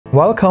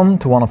Welcome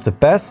to one of the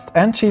best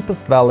and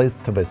cheapest valleys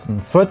to visit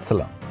in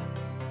Switzerland.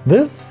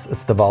 This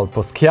is the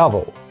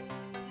Valposchiavo.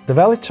 The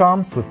valley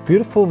charms with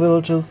beautiful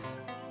villages,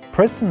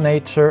 pristine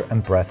nature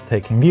and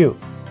breathtaking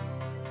views.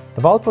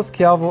 The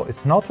Valposchiavo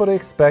is not what I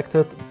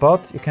expected,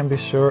 but you can be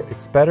sure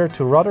it's better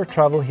to rather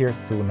travel here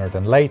sooner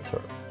than later.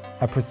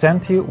 I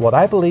present to you what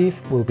I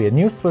believe will be a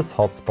new Swiss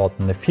hotspot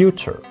in the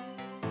future.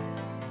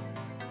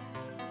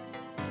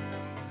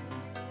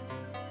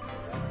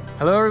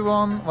 Hello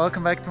everyone,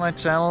 welcome back to my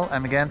channel.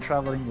 I'm again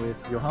traveling with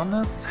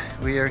Johannes.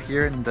 We are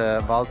here in the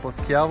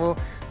Valposchiavo.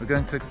 We're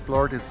going to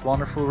explore this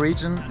wonderful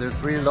region.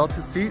 There's really a lot to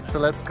see, so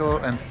let's go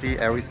and see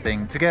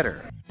everything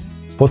together.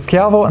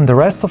 Poschiavo and the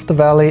rest of the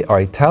valley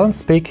are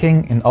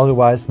Italian-speaking and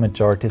otherwise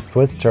majority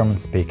Swiss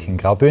German-speaking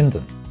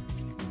Graubünden.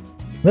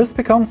 This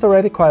becomes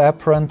already quite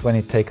apparent when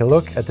you take a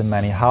look at the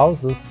many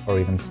houses or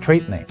even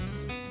street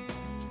names.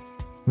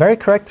 Very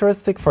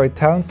characteristic for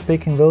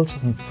Italian-speaking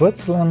villages in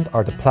Switzerland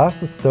are the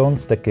plaster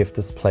stones that give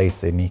this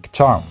place a unique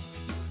charm.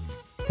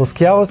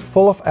 Poschiavo is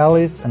full of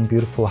alleys and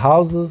beautiful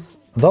houses,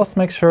 thus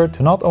make sure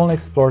to not only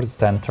explore the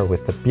center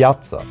with the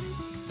piazza.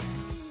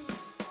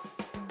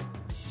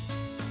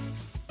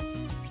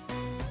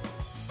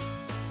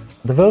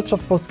 The village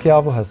of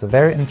Poschiavo has a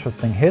very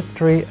interesting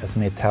history as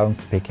an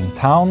Italian-speaking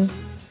town,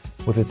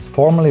 with its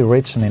formerly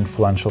rich and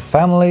influential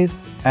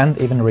families and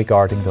even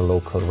regarding the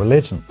local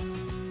religions.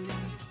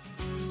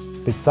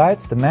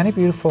 Besides the many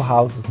beautiful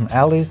houses and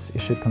alleys, you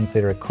should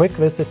consider a quick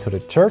visit to the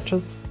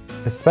churches,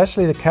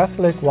 especially the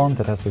Catholic one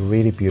that has a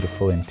really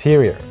beautiful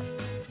interior.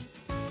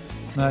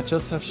 Now I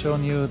just have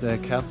shown you the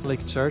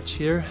Catholic church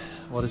here.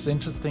 What is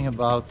interesting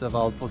about the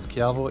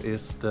Valposchiavo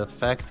is the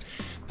fact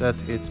that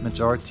it's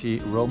majority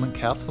Roman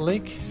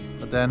Catholic,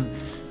 but then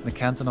the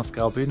canton of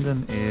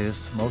Graubünden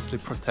is mostly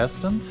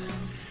Protestant.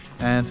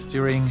 And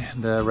during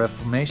the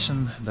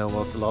Reformation there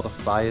was a lot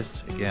of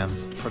bias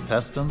against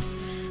Protestants.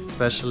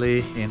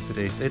 Especially in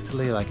today's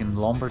Italy, like in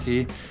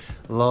Lombardy,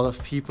 a lot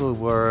of people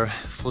were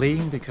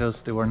fleeing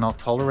because they were not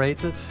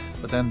tolerated,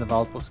 but then the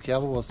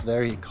Valposchiavo was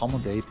very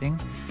accommodating.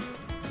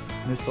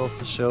 This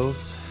also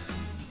shows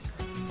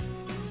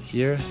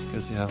here,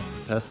 because you have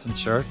a Protestant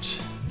church.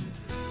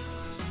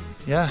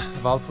 Yeah,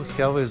 the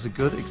Valposchiavo is a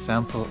good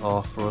example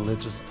of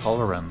religious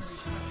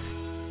tolerance.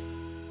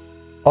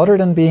 Other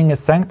than being a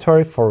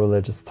sanctuary for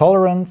religious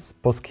tolerance,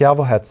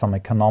 Poschiavo had some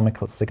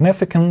economical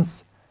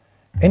significance.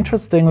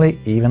 Interestingly,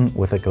 even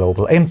with a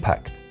global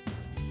impact.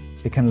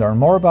 You can learn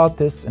more about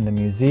this in the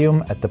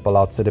museum at the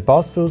Palazzo di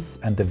Bassus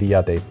and the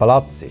Via dei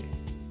Palazzi.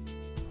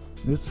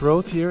 This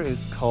road here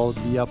is called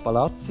Via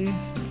Palazzi. You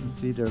can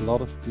see there are a lot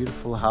of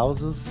beautiful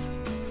houses,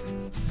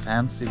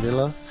 fancy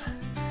villas.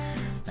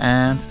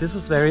 And this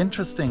is very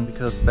interesting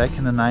because back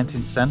in the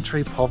 19th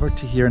century,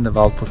 poverty here in the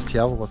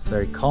Valposchiavo was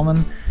very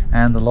common,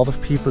 and a lot of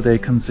people, they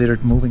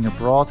considered moving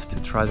abroad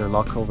to try their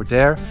luck over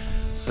there.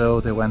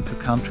 So they went to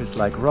countries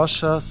like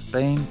Russia,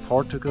 Spain,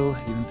 Portugal,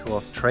 even to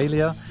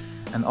Australia,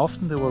 and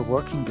often they were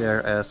working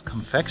there as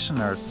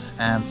confectioners,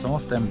 and some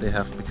of them, they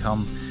have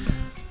become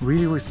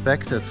really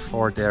respected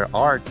for their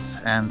arts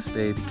and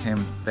they became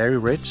very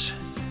rich.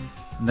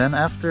 And then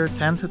after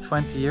 10 to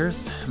 20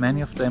 years,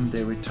 many of them,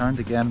 they returned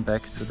again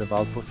back to the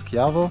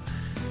Valposchiavo,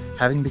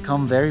 having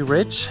become very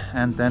rich,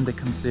 and then they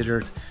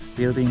considered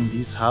building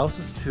these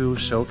houses to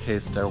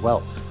showcase their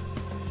wealth.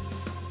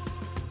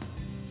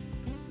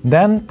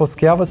 Then,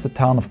 Poschiavo is a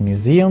town of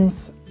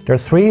museums. There are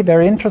three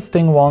very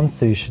interesting ones,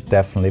 so you should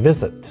definitely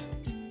visit.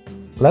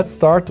 Let's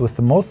start with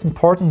the most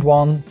important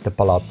one, the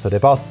Palazzo di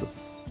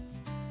Bassus.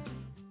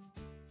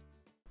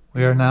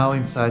 We are now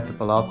inside the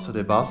Palazzo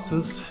di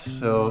Bassus,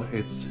 so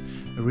it's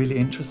a really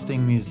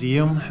interesting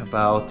museum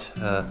about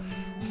a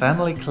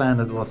family clan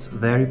that was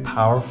very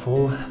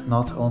powerful,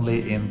 not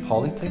only in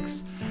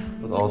politics,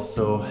 but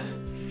also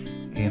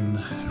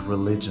in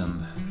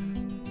religion,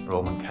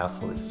 Roman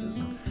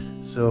Catholicism.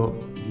 So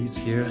these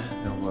here,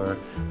 they were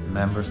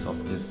members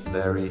of this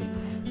very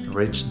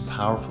rich and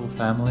powerful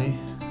family.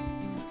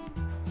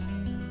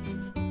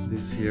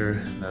 This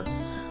here,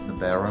 that's the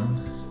Baron.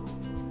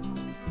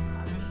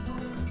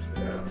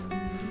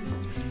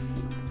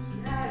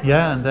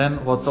 Yeah, and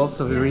then what's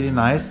also really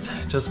nice,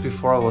 just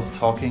before I was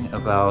talking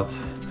about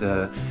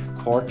the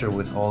quarter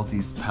with all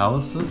these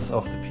palaces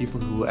of the people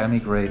who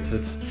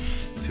emigrated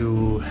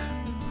to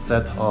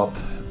set up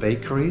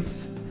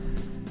bakeries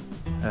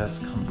as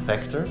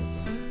confectioners.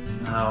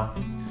 Now,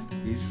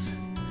 these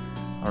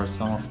are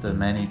some of the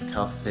many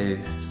Café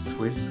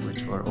Suisse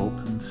which were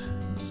opened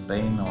in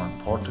Spain or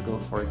in Portugal,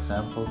 for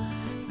example.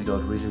 They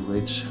got really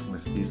rich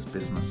with these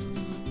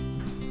businesses.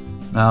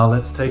 Now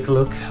let's take a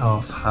look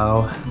of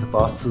how the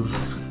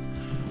Bassus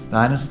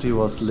dynasty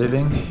was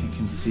living. You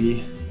can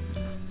see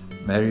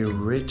very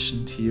rich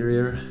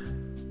interior,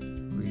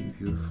 really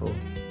beautiful.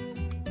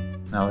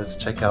 Now let's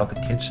check out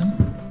the kitchen.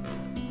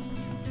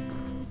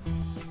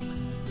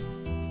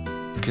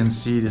 You can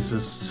see this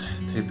is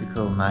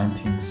typical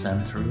 19th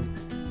century,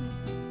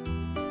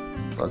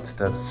 but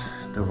that's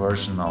the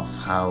version of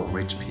how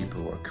rich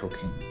people were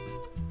cooking.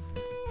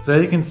 So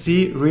you can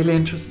see, really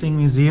interesting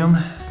museum.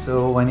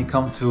 So when you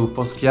come to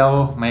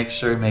Poschiavo, make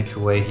sure you make your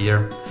way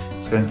here.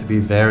 It's going to be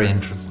very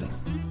interesting.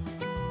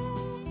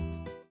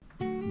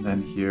 And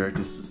then here,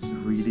 this is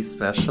really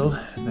special.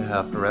 They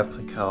have a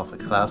replica of a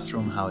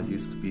classroom, how it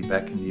used to be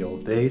back in the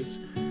old days,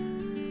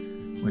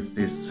 with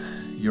this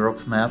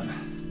Europe map.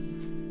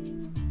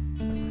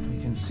 You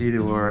can see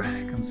there were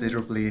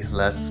considerably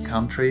less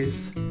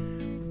countries.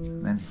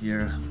 And then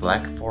here,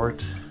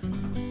 blackboard.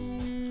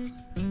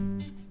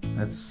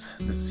 That's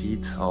the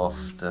seat of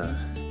the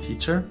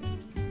teacher.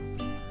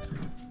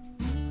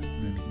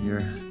 And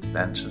here, the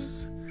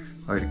benches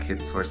where the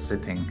kids were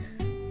sitting.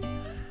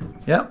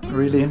 Yeah,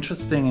 really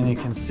interesting, and you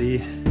can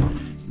see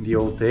in the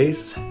old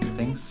days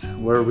things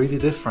were really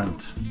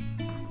different.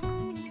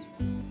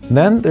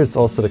 Then there's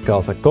also the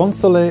Casa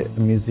Console, a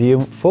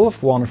museum full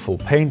of wonderful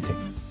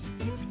paintings.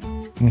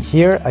 And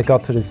here I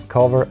got to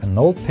discover an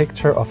old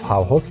picture of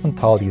how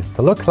Hospenthal used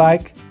to look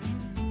like,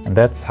 and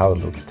that's how it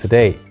looks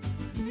today.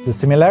 The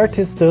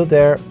similarity is still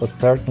there, but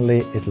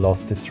certainly it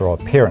lost its raw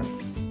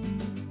appearance.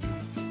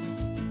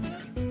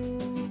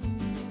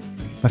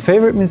 My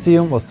favorite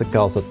museum was the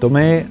Casa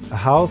Tomé, a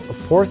house of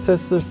 4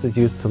 sisters that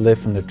used to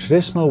live in the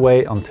traditional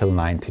way until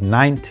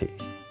 1990.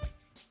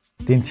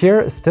 The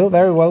interior is still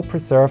very well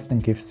preserved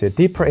and gives you a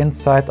deeper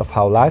insight of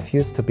how life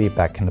used to be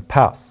back in the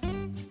past.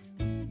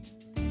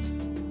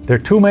 There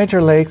are 2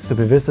 major lakes to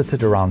be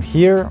visited around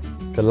here,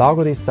 the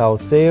Lago di Sao,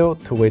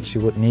 to which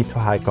you would need to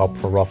hike up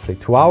for roughly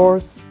 2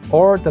 hours,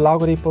 or the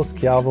Lago di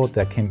Poschiavo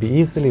that can be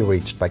easily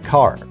reached by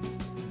car.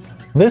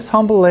 This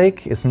humble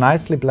lake is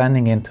nicely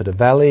blending into the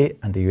valley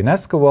and the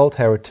UNESCO World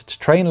Heritage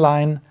train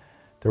line,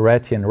 the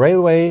Rhaetian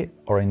Railway,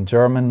 or in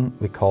German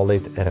we call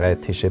it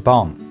Rhätische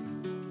Bahn.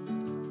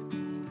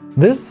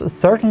 This is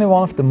certainly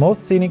one of the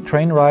most scenic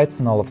train rides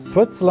in all of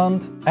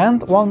Switzerland,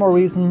 and one more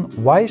reason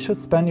why you should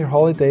spend your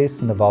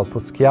holidays in the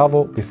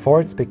Valposchiavo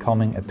before it's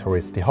becoming a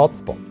touristy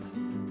hotspot.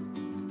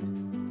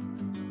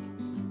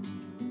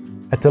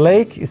 At the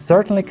lake, you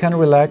certainly can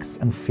relax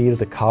and feel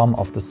the calm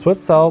of the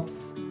Swiss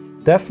Alps.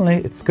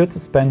 Definitely, it's good to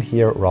spend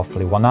here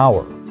roughly 1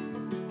 hour.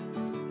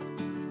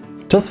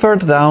 Just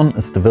further down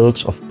is the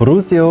village of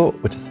Brusio,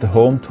 which is the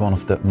home to one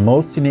of the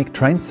most unique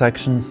train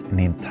sections in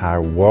the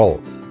entire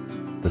world,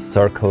 the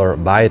circular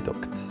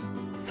viaduct.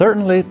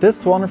 Certainly,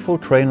 this wonderful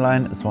train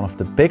line is one of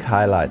the big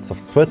highlights of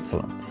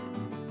Switzerland.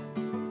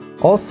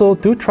 Also,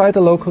 do try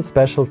the local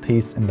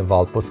specialties in the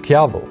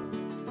Valposchiavo.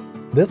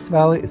 This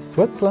valley is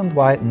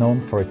Switzerland-wide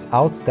known for its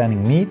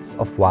outstanding meats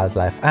of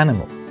wildlife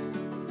animals.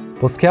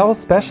 Poschiavo's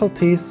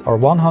specialties are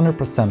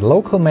 100%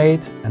 local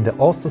made, and they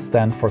also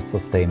stand for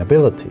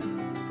sustainability.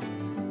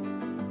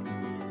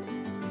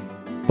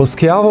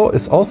 Poschiavo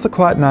is also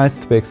quite nice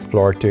to be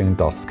explored during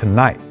dusk and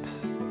night.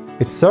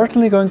 It's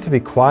certainly going to be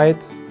quiet,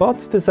 but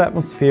this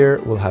atmosphere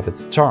will have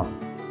its charm.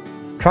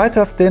 Try to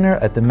have dinner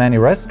at the many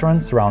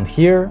restaurants around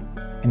here.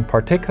 In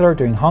particular,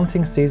 during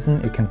hunting season,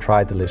 you can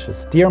try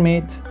delicious deer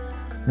meat.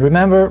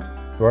 Remember,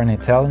 we're an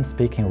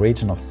Italian-speaking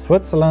region of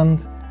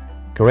Switzerland.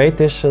 Great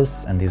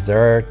dishes and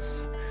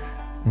desserts.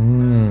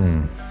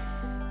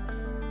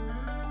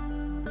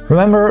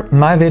 Remember,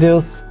 my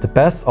videos, the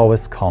best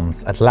always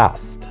comes at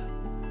last.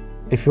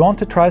 If you want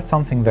to try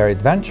something very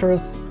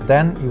adventurous,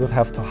 then you would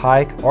have to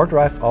hike or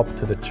drive up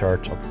to the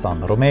church of San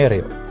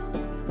Romerio.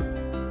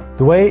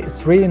 The way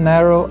is really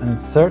narrow, and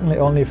it's certainly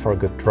only for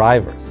good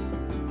drivers.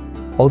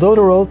 Although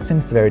the road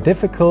seems very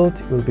difficult,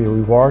 you will be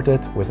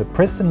rewarded with a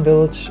pristine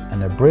village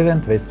and a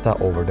brilliant vista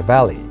over the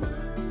valley.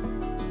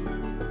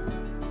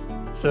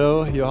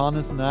 So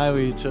Johannes and I,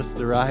 we just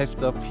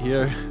arrived up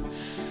here.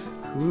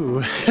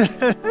 Ooh.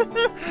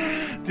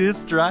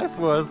 This drive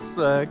was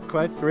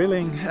quite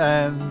thrilling,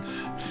 and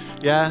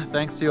yeah,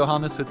 thanks to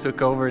Johannes who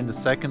took over in the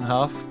second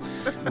half.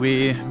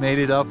 We made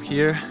it up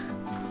here.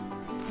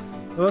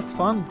 It was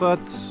fun, but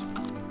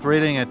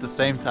thrilling at the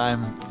same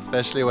time,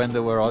 especially when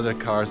there were other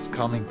cars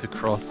coming to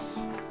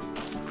cross.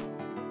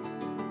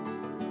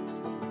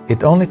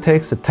 It only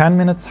takes a 10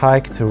 minutes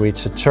hike to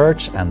reach the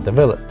church and the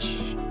village.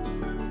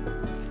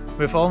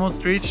 We've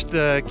almost reached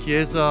the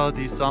Chiesa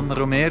di San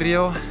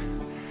Romerio.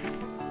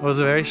 It was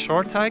a very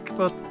short hike,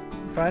 but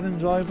quite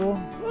enjoyable.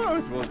 Oh,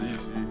 it was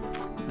easy.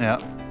 Yeah.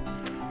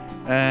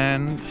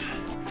 And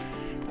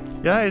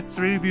yeah, it's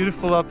really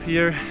beautiful up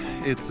here.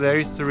 It's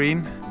very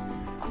serene.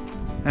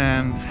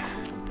 And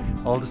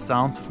all the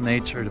sounds of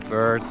nature, the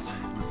birds,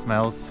 the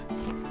smells.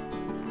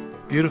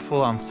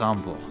 Beautiful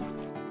ensemble.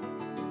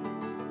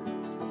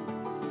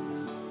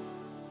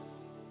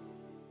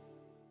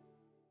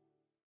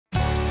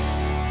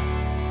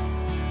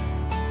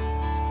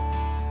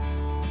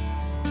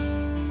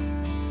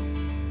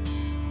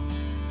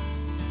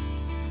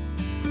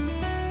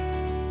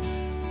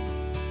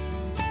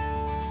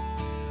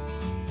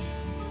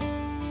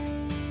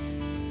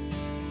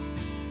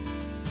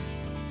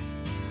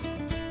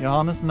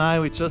 Johannes and I,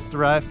 we just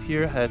arrived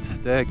here at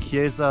the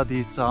Chiesa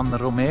di San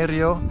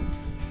Romerio,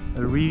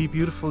 a really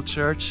beautiful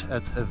church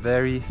at a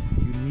very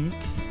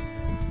unique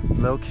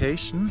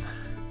location.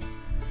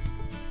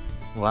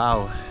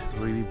 Wow,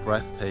 really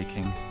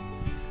breathtaking.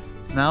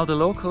 Now the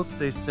locals,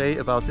 they say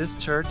about this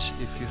church,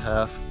 if you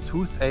have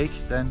toothache,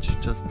 then you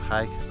just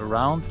hike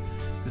around.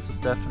 This is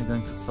definitely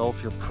going to solve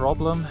your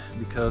problem,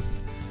 because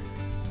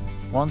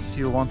once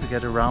you want to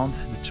get around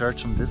the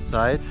church on this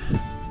side,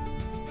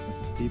 there's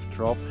a steep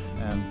drop,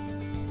 and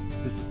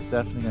this is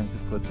definitely going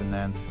to put an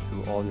end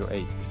to all your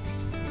aches.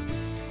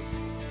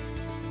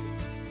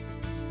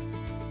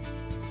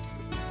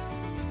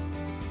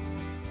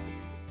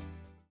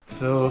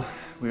 So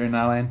we're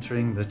now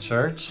entering the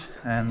church,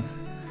 and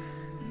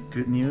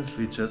good news,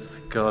 we just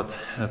got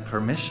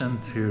permission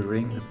to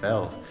ring the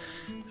bell.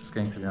 This is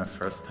going to be my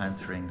first time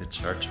to ring the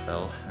church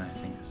bell, and I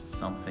think this is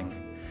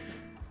something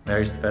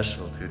very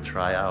special to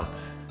try out.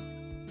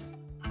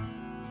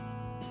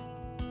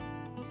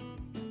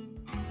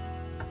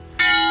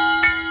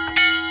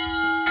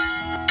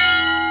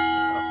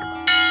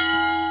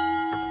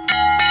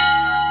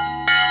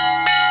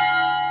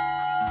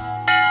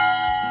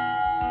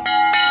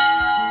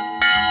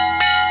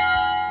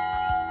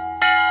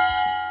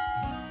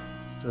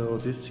 So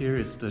this here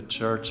is the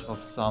Church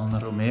of San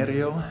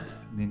Romerio.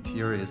 The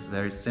interior is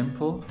very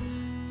simple.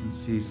 You can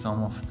see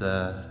some of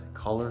the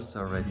colors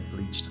are already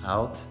bleached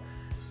out.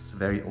 It's a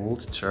very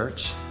old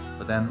church,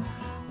 but then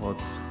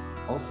what's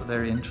also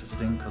very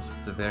interesting, because of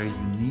the very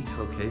unique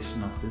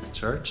location of this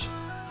church,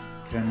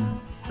 you can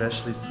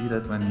especially see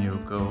that when you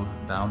go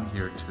down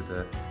here to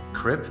the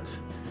crypt.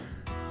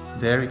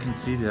 There you can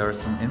see there are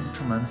some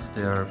instruments.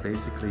 They are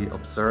basically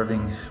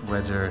observing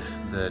whether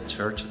the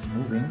church is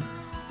moving,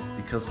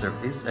 because there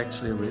is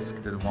actually a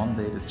risk that one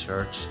day the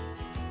church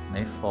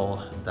may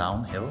fall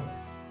downhill.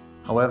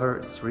 However,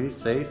 it's really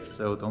safe,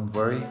 so don't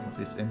worry. With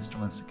these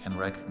instruments you can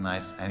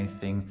recognize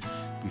anything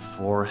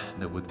before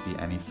there would be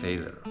any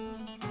failure.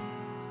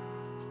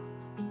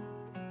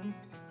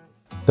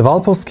 The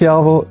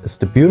Valposchiavo is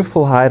the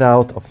beautiful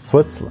hideout of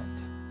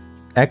Switzerland.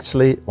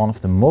 Actually, one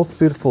of the most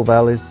beautiful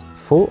valleys,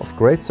 full of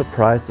great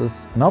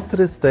surprises, and up to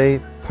this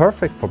day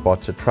perfect for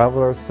budget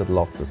travelers that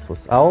love the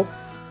Swiss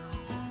Alps,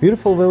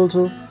 beautiful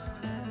villages,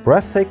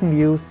 breathtaking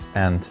views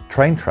and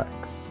train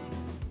tracks.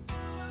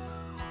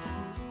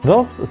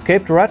 Thus,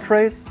 escape the rat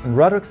race and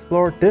rather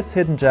explore this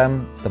hidden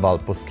gem, the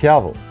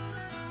Valposchiavo.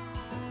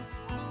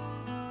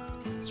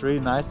 It's really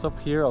nice up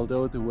here,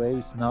 although the way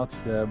is not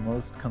the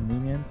most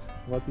convenient.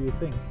 What do you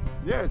think?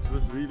 Yeah, it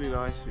was really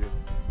nice here.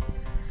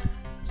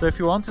 So if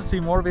you want to see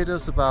more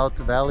videos about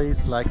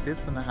valleys like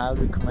this, then I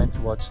highly recommend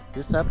to watch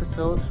this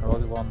episode or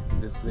the one,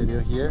 this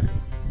video here.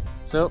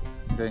 So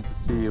I'm going to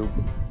see you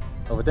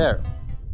over there.